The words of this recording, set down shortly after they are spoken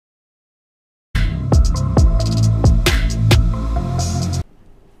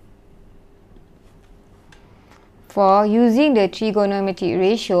for using the trigonometric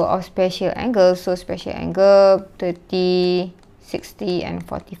ratio of special angles. So special angle 30, 60 and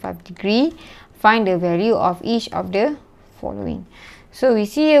 45 degree. Find the value of each of the following. So we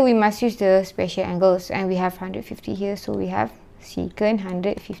see here we must use the special angles, and we have 150 here, so we have secant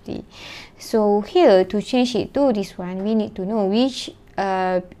 150. So here to change it to this one, we need to know which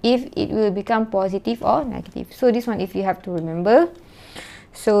if it will become positive or negative. So this one if you have to remember,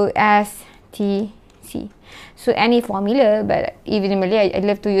 so as T C. So any formula, but even in Malay I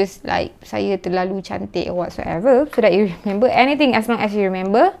love to use like saya terlalu cantik or whatsoever, so that you remember anything as long as you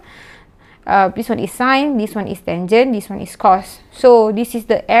remember. This one is sine, this one is tangent, this one is cos. So this is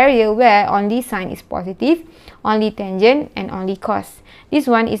the area where only sine is positive, only tangent and only cos. This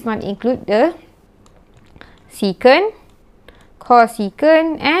one is not include the secant,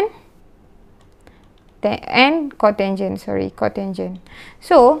 cosecant and cotangent. Cotangent.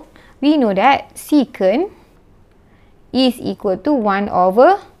 So we know that secant is equal to 1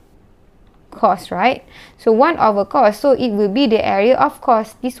 over cos, right? So 1 over cos, so it will be the area of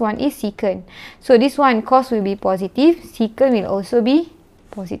cos. This one is secant. So this one cos will be positive, secant will also be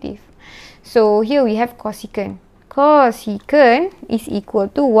positive. So here we have cosecant. Cosecant is equal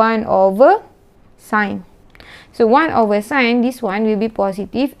to 1 over sine. So 1 over sine, this one will be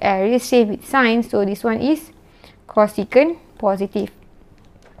positive, area same with sine, so this one is cosecant positive.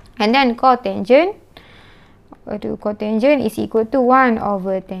 And then cotangent, cotangent is equal to 1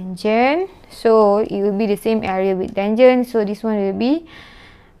 over tangent, so it will be the same area with tangent, so this one will be,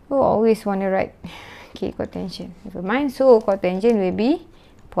 always want to write, okay, cotangent, never mind, so cotangent will be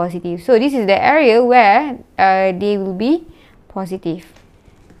positive. So this is the area where they will be positive.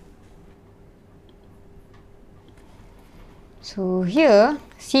 So here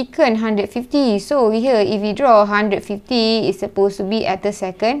secant 150, so here if we draw 150 is supposed to be at the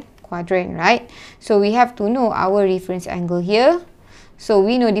second quadrant, right? So we have to know our reference angle here. So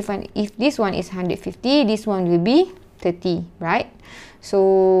we know if this one is 150, this one will be 30, right?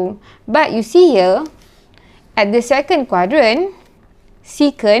 So but you see here at the second quadrant,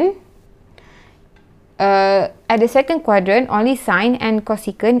 secant at the second quadrant only sine and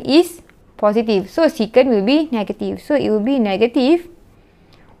cosecant is positive, so secant will be negative, so it will be negative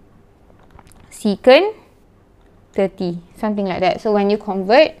secant 30, something like that. So when you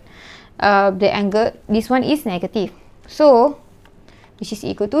convert the angle, this one is negative, so which is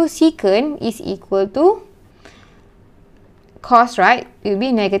equal to secant is equal to cos, right? It will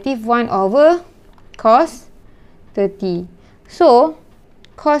be negative 1 over cos 30. So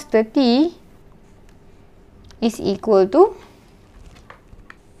cos 30 is equal to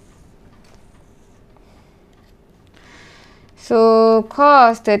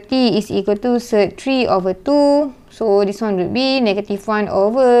cos 30 is equal to sec 3 over 2. So this one would be negative 1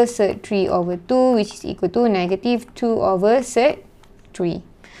 over sec 3 over 2, which is equal to negative 2 over sec 3.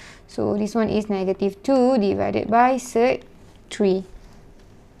 So this one is negative 2 divided by sec 3.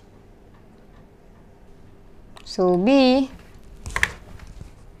 So B,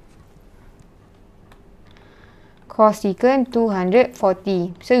 cosecant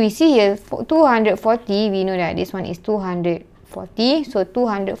 240. So we see here 240, we know that this one is 240. So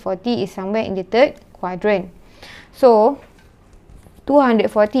 240 is somewhere in the third quadrant. So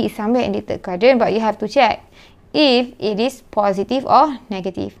 240 is somewhere in the third quadrant, but you have to check if it is positive or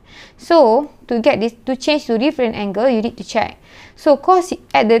negative. So to get this, to change to different angle, you need to check. So cos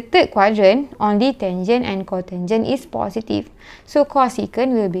at the third quadrant, only tangent and cotangent is positive. So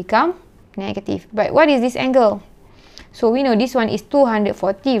cosecant will become negative. But what is this angle? So we know this one is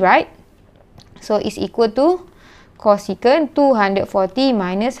 240, right? So it's equal to cosecant 240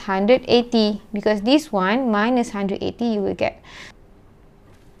 minus 180, because this one minus 180 you will get,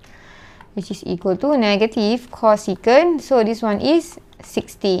 which is equal to negative cosecant. So this one is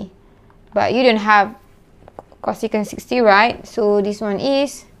 60, but you don't have cosecant 60, right? So this one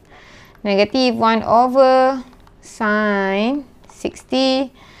is negative 1 over sine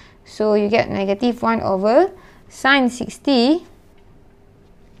 60. So you get negative 1 over sine 60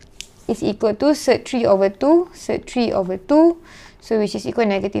 is equal to sec 3 over 2, sec 3 over 2, so which is equal to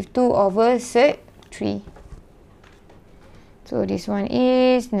negative 2 over sec 3. So this one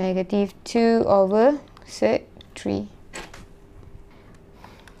is negative 2 over sec 3.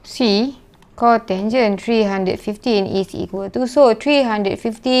 C, cotangent 315 is equal to, so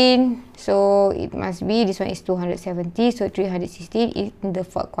 315, so it must be, this one is 270, so 316 is in the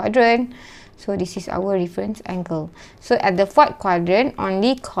fourth quadrant. So this is our reference angle. So at the fourth quadrant,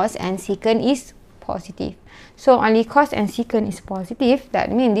 only cos and secant is positive. So only cos and secant is positive,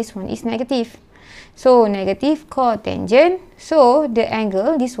 that means this one is negative. So negative cotangent. So the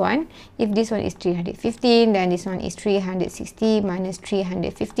angle, this one, if this one is 315, then this one is 360 minus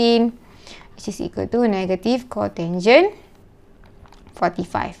 315, which is equal to negative cotangent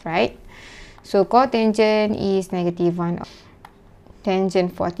 45, right? So cotangent is negative 1.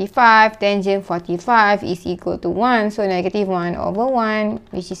 Tangent 45 is equal to 1. So negative 1 over 1,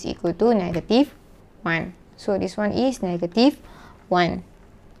 which is equal to negative 1. So this one is negative 1.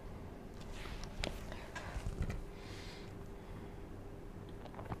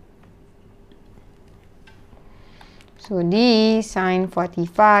 So D sine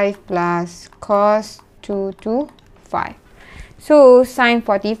 45 plus cos 2 to 5. So sine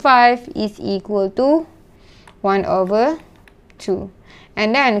 45 is equal to 1 over 2.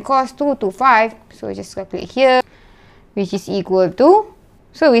 And then cos 2 to 5, so just calculate here, which is equal to,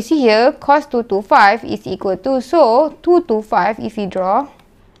 so we see here cos 2 to 5 is equal to, so 2 to 5, if we draw,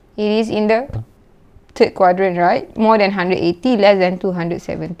 it is in the third quadrant, right? More than 180, less than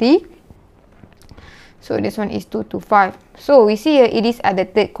 270. So this one is 2 to 5. So we see here it is at the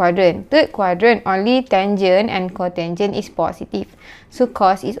third quadrant. Third quadrant, only tangent and cotangent is positive. So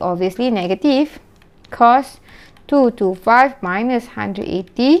cos is obviously negative. Cos 2 to 5 minus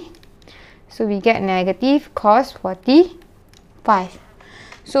 180. So we get negative cos 45.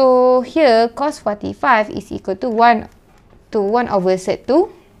 So here cos 45 is equal to 1 over sec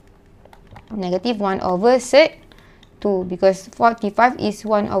 2. Negative 1 over sec 2, because 45 is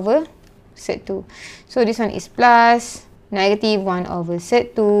 1 over sec 2. So this one is plus negative 1 over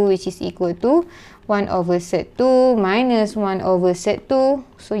sec 2, which is equal to 1 over sec 2 minus 1 over sec 2.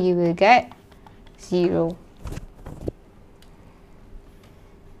 So you will get 0.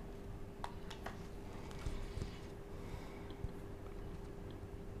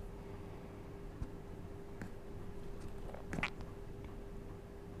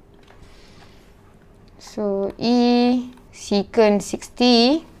 So E secant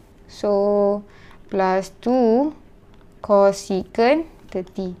 60, so plus 2 cos secant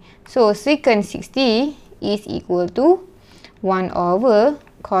 30. So secant 60 is equal to 1 over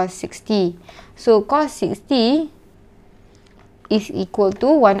cos 60. So cos 60 is equal to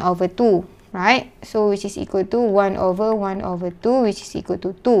 1 over 2, right? So which is equal to 1 over 2, which is equal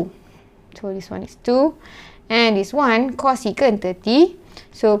to 2. So this one is 2. And this one, cos secant 30.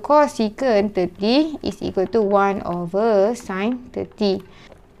 So cos secant 30 is equal to 1 over sin 30,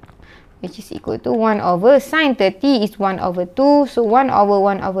 which is equal to 1 over sin 30 is 1 over 2. So 1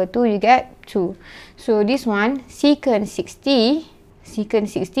 over 2, you get 2. So this one, secant 60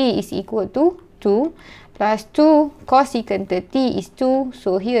 is equal to 2 plus 2 cos secant 30 is 2.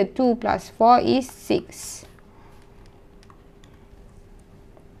 So here 2 plus 4 is 6.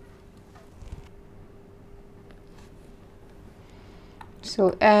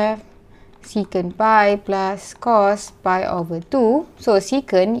 So F secant pi plus cos pi over 2. So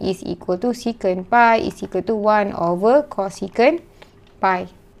secant is equal to secant pi is equal to 1 over cos secant pi.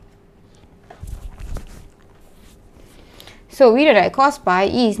 So we know that cos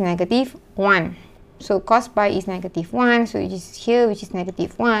pi is negative 1. So cos pi is negative 1. So it is here, which is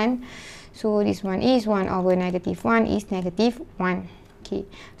negative 1. So this one is 1 over negative 1 is negative 1. Okay.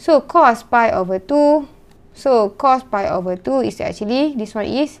 So cos pi over 2. So cos pi over 2 is actually, this one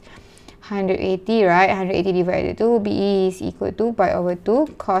is 180, right? 180 divided by 2, B is equal to pi over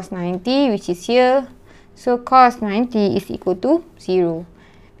 2 cos 90, which is here. So cos 90 is equal to 0.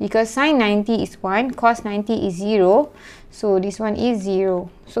 Because sin 90 is 1, cos 90 is 0. So this one is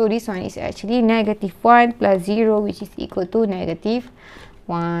 0. So this one is actually negative 1 plus 0, which is equal to negative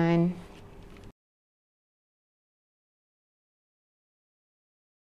 1.